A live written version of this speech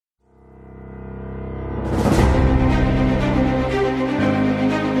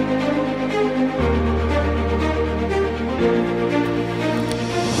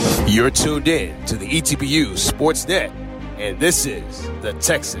You're tuned in to the ETBU Sportsnet, and this is the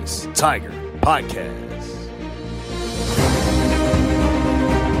Texas Tiger Podcast.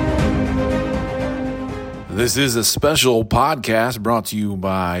 This is a special podcast brought to you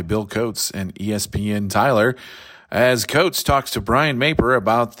by Bill Coates and ESPN Tyler, as Coates talks to Brian Maper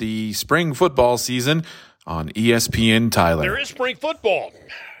about the spring football season on ESPN Tyler. There is spring football,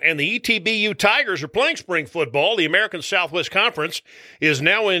 and the ETBU Tigers are playing spring football. The American Southwest Conference is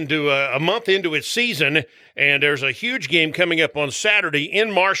now into a month into its season, and there's a huge game coming up on Saturday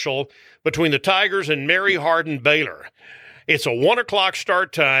in Marshall between the Tigers and Mary Hardin-Baylor. It's a 1 o'clock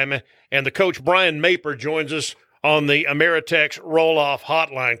start time, and the coach Brian Maper joins us on the Ameritex roll-off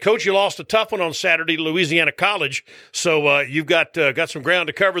hotline. Coach, you lost a tough one on Saturday to Louisiana College, so you've got some ground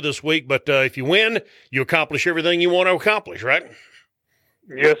to cover this week, but if you win, you accomplish everything you want to accomplish, right?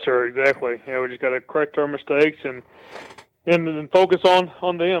 Yes, sir, exactly. Yeah, we just got to correct our mistakes and then focus on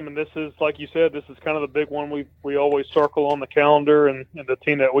them. And this is, like you said, this is kind of the big one we always circle on the calendar and the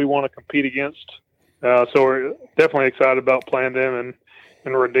team that we want to compete against. So we're definitely excited about playing them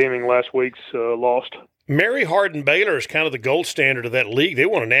and redeeming last week's loss. Mary Hardin-Baylor is kind of the gold standard of that league. They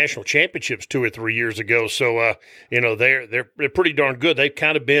won a national championships 2 or 3 years ago, so they're pretty darn good. They've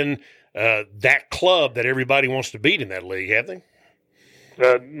kind of been that club that everybody wants to beat in that league, have they?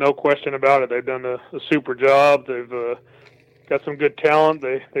 No question about it. They've done a super job. They've got some good talent.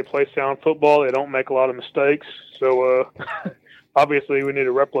 They play sound football. They don't make a lot of mistakes. So obviously we need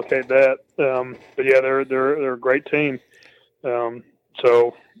to replicate that. But yeah, they're a great team.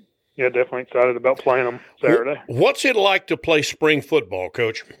 So yeah, definitely excited about playing them Saturday. What's it like to play spring football,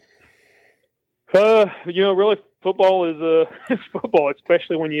 Coach? Really, football is football,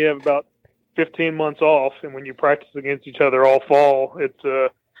 especially when you have about 15 months off, and when you practice against each other all fall,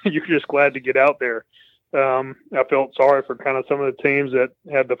 it's you're just glad to get out there. I felt sorry for kind of some of the teams that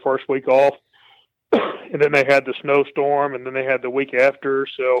had the first week off, and then they had the snowstorm, and then they had the week after.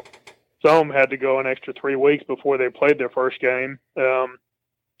 So some of them had to go an extra 3 weeks before they played their first game.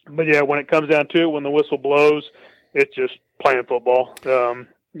 But yeah, when it comes down to it, when the whistle blows, it's just playing football.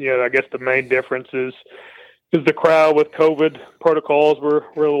 I guess the main difference is the crowd with COVID protocols were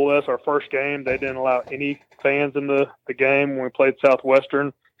a little less. Our first game, they didn't allow any fans in the game when we played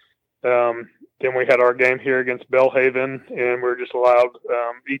Southwestern. Then we had our game here against Belhaven, and we were just allowed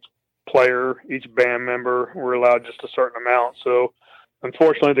each player, each band member, were allowed just a certain amount. So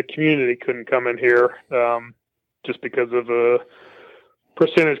unfortunately, the community couldn't come in here just because of a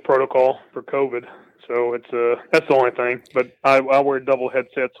percentage protocol for COVID. So that's the only thing. But I wear double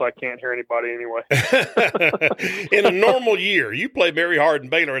headsets, so I can't hear anybody anyway. In a normal year, you play Mary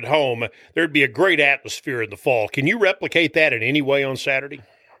Hardin-Baylor at home, there'd be a great atmosphere in the fall. Can you replicate that in any way on Saturday?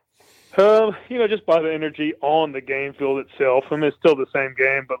 Just by the energy on the game field itself. I mean, it's still the same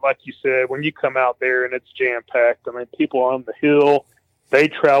game, but like you said, when you come out there and it's jam-packed, I mean, people on the hill, they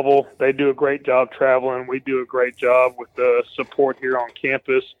travel. They do a great job traveling. We do a great job with the support here on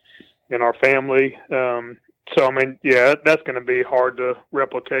campus and our family. So, I mean, yeah, that's going to be hard to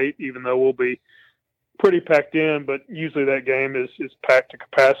replicate, even though we'll be pretty packed in. But usually that game is packed to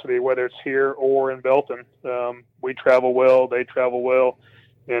capacity, whether it's here or in Belton. We travel well. They travel well.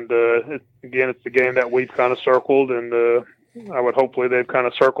 And, it's the game that we've kind of circled, and I would hopefully they've kind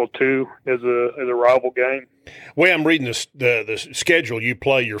of circled too as a rival game. Way I'm reading the schedule, you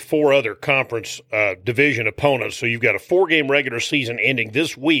play your 4 other conference division opponents. So you've got a 4-game regular season ending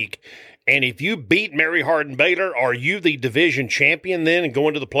this week. And if you beat Mary Hardin-Baylor, are you the division champion then and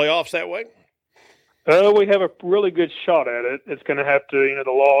going to the playoffs that way? We have a really good shot at it. It's going to have to,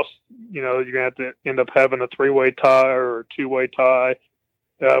 the loss, you're going to have to end up having a 3-way tie or a 2-way tie.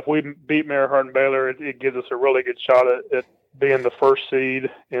 If we beat Mary Hardin-Baylor, it gives us a really good shot at being the first seed,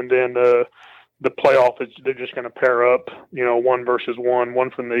 and then the playoff they're just going to pair up, 1 versus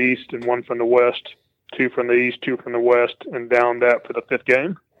 1 from the east and 1 from the west, 2 from the east, 2 from the west, and down that for the 5th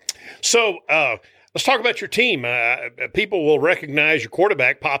game. So let's talk about your team. People will recognize your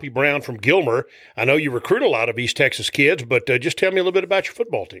quarterback, Poppy Brown from Gilmer. I know you recruit a lot of East Texas kids, but just tell me a little bit about your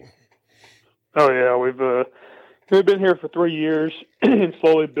football team. Oh yeah, we've been here for 3 years and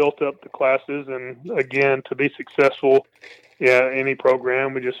slowly built up the classes. And again, to be successful, any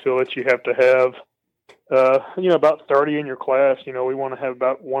program, we just feel that you have to have, about 30 in your class. We want to have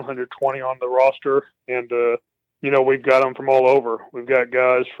about 120 on the roster. And, we've got them from all over. We've got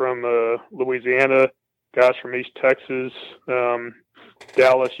guys from Louisiana, guys from East Texas,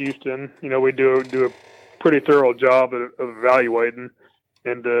 Dallas, Houston. We do a pretty thorough job of evaluating.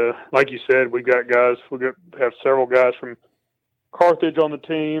 And like you said, we have several guys from Carthage on the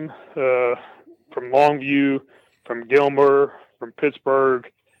team, from Longview, from Gilmer, from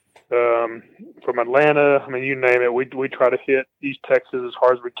Pittsburgh, from Atlanta. I mean, you name it. We try to hit East Texas as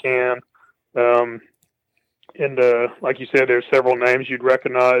hard as we can. Like you said, there's several names you'd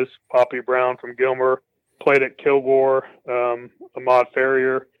recognize. Poppy Brown from Gilmer played at Kilgore. Ahmad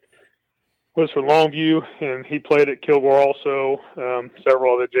Farrier was from Longview, and he played at Kilgore also.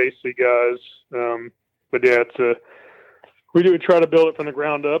 Several other JC guys. But yeah, we do try to build it from the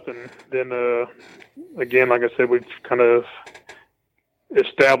ground up, and then again, like I said, we've kind of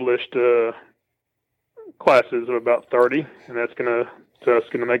established classes of about 30, and that's gonna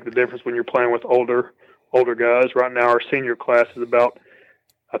make the difference when you're playing with older guys. Right now, our senior class is about,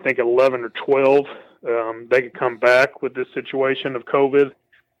 I think, 11 or 12. They could come back with this situation of COVID,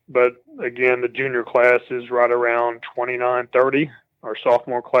 but again, the junior class is right around 29, 30. Our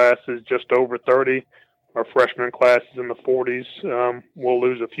sophomore class is just over 30. Our freshman class is in the 40s. We'll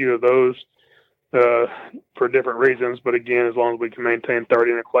lose a few of those for different reasons, but again, as long as we can maintain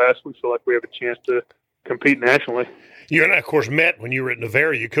 30 in a class, we feel like we have a chance to compete nationally. You and I, of course, met when you were at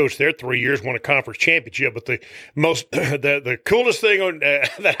Navarre. You coached there 3 years, won a conference championship. But the most, the coolest thing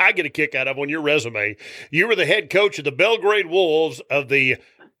that I get a kick out of on your resume, you were the head coach of the Belgrade Wolves of the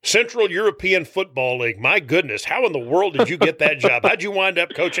Central European Football League. My goodness, how in the world did you get that job? How'd you wind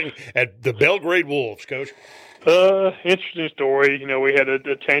up coaching at the Belgrade Wolves, Coach? Interesting story. You know, we had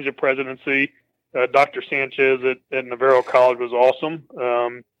a change of presidency. Dr. Sanchez at Navarro College was awesome.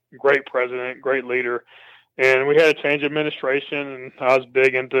 Great president, great leader. And we had a change of administration, and I was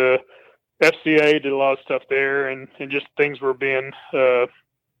big into FCA, did a lot of stuff there, and just things were being, I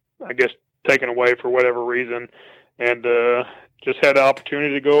guess, taken away for whatever reason. And just had the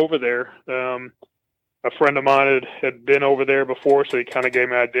opportunity to go over there. A friend of mine had been over there before, so he kind of gave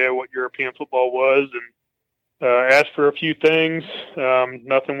me an idea what European football was, and asked for a few things.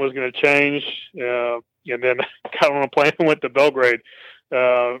 Nothing was going to change. And then got on a plane and went to Belgrade.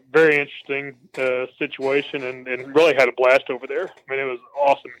 Very interesting situation, and really had a blast over there. I mean, it was an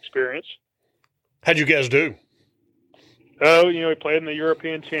awesome experience. How'd you guys do? Oh, we played in the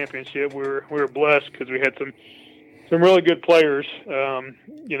European Championship. We were blessed because we had some really good players.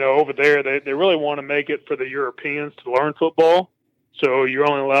 Over there, they really want to make it for the Europeans to learn football. So you're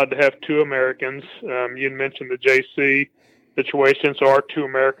only allowed to have 2 Americans. You mentioned the JC situation. So our 2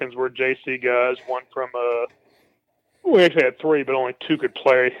 Americans were JC guys. One from we actually had 3, but only 2 could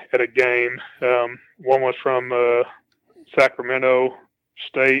play at a game. One was from Sacramento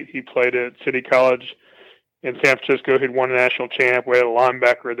State. He played at City College in San Francisco. He'd won a national champ. We had a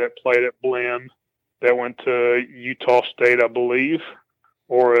linebacker that played at Blinn that went to Utah State, I believe,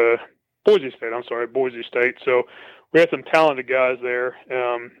 or Boise State. So we had some talented guys there,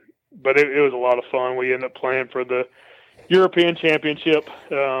 but it was a lot of fun. We ended up playing for the European Championship,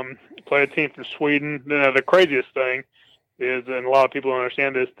 played a team from Sweden. The craziest thing is, and a lot of people don't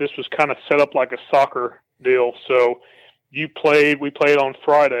understand this was kind of set up like a soccer deal. So we played on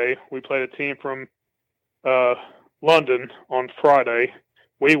Friday. We played a team from London on Friday.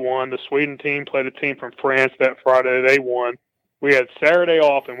 We won. The Sweden team played a team from France that Friday. They won. We had Saturday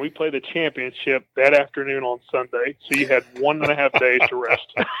off, and we played the championship that afternoon on Sunday. So you had 1.5 days to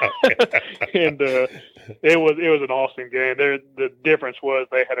rest. And it was an awesome game. The difference was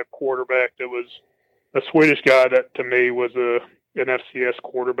they had a quarterback that was a Swedish guy that, to me, was an FCS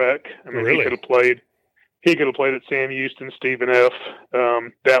quarterback. I mean, really? He could have played at Sam Houston, Stephen F.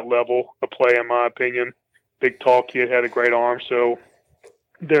 That level of play, in my opinion. Big tall kid, had a great arm. So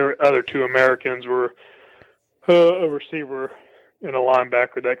their other 2 Americans were a receiver and a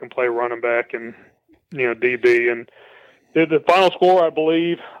linebacker that can play running back and DB. And the final score, I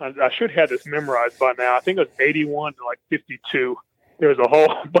believe, I should have this memorized by now. I think it was 81 to 52. There was a whole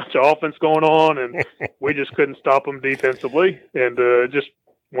bunch of offense going on, and we just couldn't stop them defensively. And just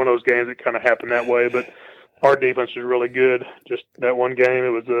one of those games that kind of happened that way. But our defense was really good. Just that one game, it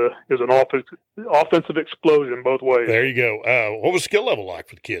was an offensive explosion both ways. There you go. What was skill level like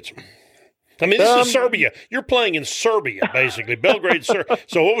for the kids? I mean, this is Serbia. You're playing in Serbia, basically. Belgrade, Serbia.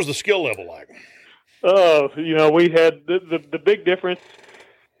 So what was the skill level like? We had the big difference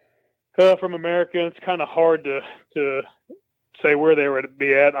from America. It's kind of hard to say where they would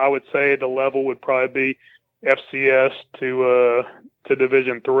be at. I would say the level would probably be FCS to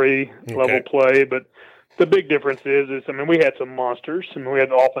Division III level play. But the big difference is we had some monsters. I mean, we had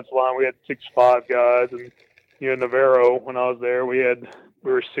the offensive line. We had 6'5" guys, and Navarro, when I was there, we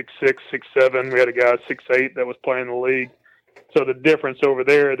were 6'6", 6'7". We had a guy 6'8" that was playing in the league. So the difference over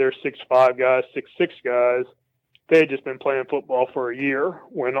there, they're 6'5" guys, 6'6" guys. They had just been playing football for a year.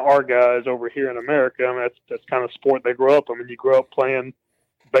 When our guys over here in America, I mean, that's kind of sport they grow up. I mean, you grow up playing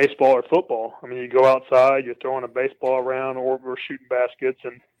baseball or football. I mean, you go outside, you're throwing a baseball around, or we're shooting baskets,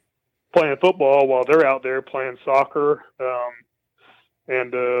 and playing football while they're out there playing soccer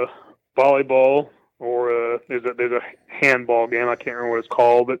and volleyball, or there's a handball game. I can't remember what it's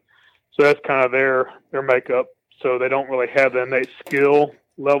called, but so that's kind of their makeup. So they don't really have the innate skill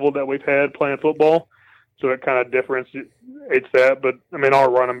level that we've had playing football. So it kind of differentiates that. But, I mean,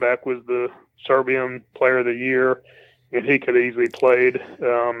 our running back was the Serbian Player of the Year, and he could have easily played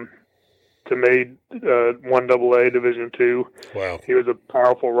to me 1AA Division II. Wow. He was a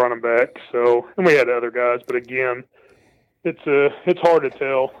powerful running back. So, and we had other guys. But, again, it's hard to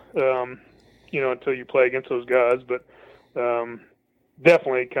tell, until you play against those guys. But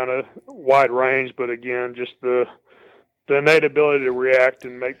definitely kind of wide range. But, again, just the innate ability to react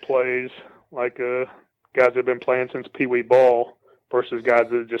and make plays like guys that have been playing since Pee Wee ball versus guys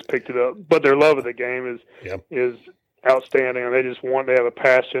that have just picked it up. But their love of the game is outstanding, and they just want to have a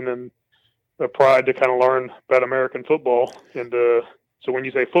passion and a pride to kind of learn about American football. And so when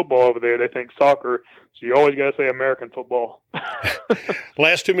you say football over there, they think soccer. So you always got to say American football.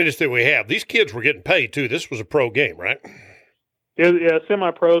 Last 2 minutes that we have, these kids were getting paid too. This was a pro game, right? Yeah,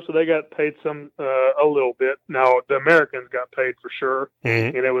 semi-pro, so they got paid a little bit. Now the Americans got paid for sure,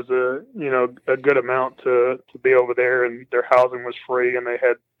 and it was a good amount to be over there, and their housing was free, and they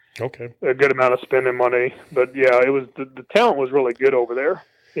had a good amount of spending money. But yeah, it was the talent was really good over there,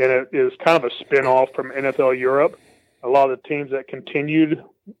 and it is kind of a spin-off from NFL Europe. A lot of the teams that continued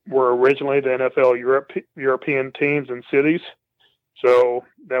were originally the NFL European teams and cities, so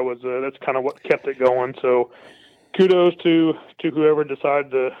that's kind of what kept it going. So kudos to whoever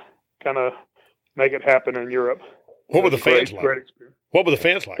decided to kind of make it happen in Europe. What were the fans like? Great experience. What were the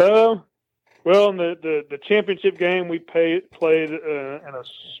fans like? Well, in the championship game, we played in a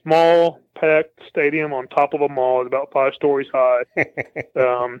small packed stadium on top of a mall. It was about 5 stories high,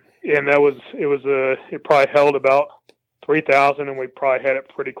 and it probably held about 3,000, and we probably had it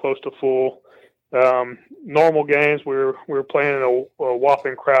pretty close to full. Normal games, we were playing in a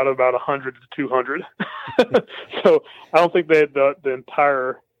whopping crowd of about 100 to 200. So I don't think the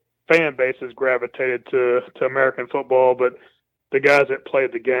entire fan base has gravitated to American football, but the guys that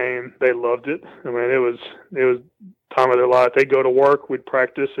played the game, they loved it. I mean, it was time of their life. They'd go to work. We'd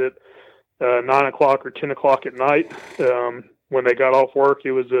practice at 9 o'clock or 10 o'clock at night. When they got off work,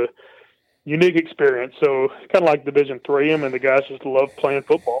 it was a unique experience. So kind of like Division III, and the guys just loved playing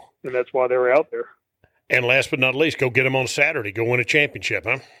football, and that's why they were out there. And last but not least, go get them on Saturday. Go win a championship,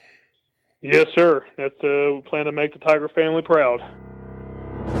 huh? Yes, sir. That's we plan to make the Tiger family proud.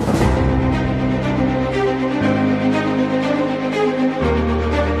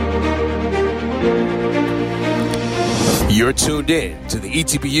 You're tuned in to the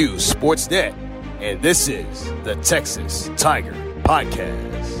ETBU Sportsnet, and this is the Texas Tiger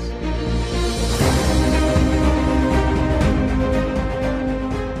Podcast.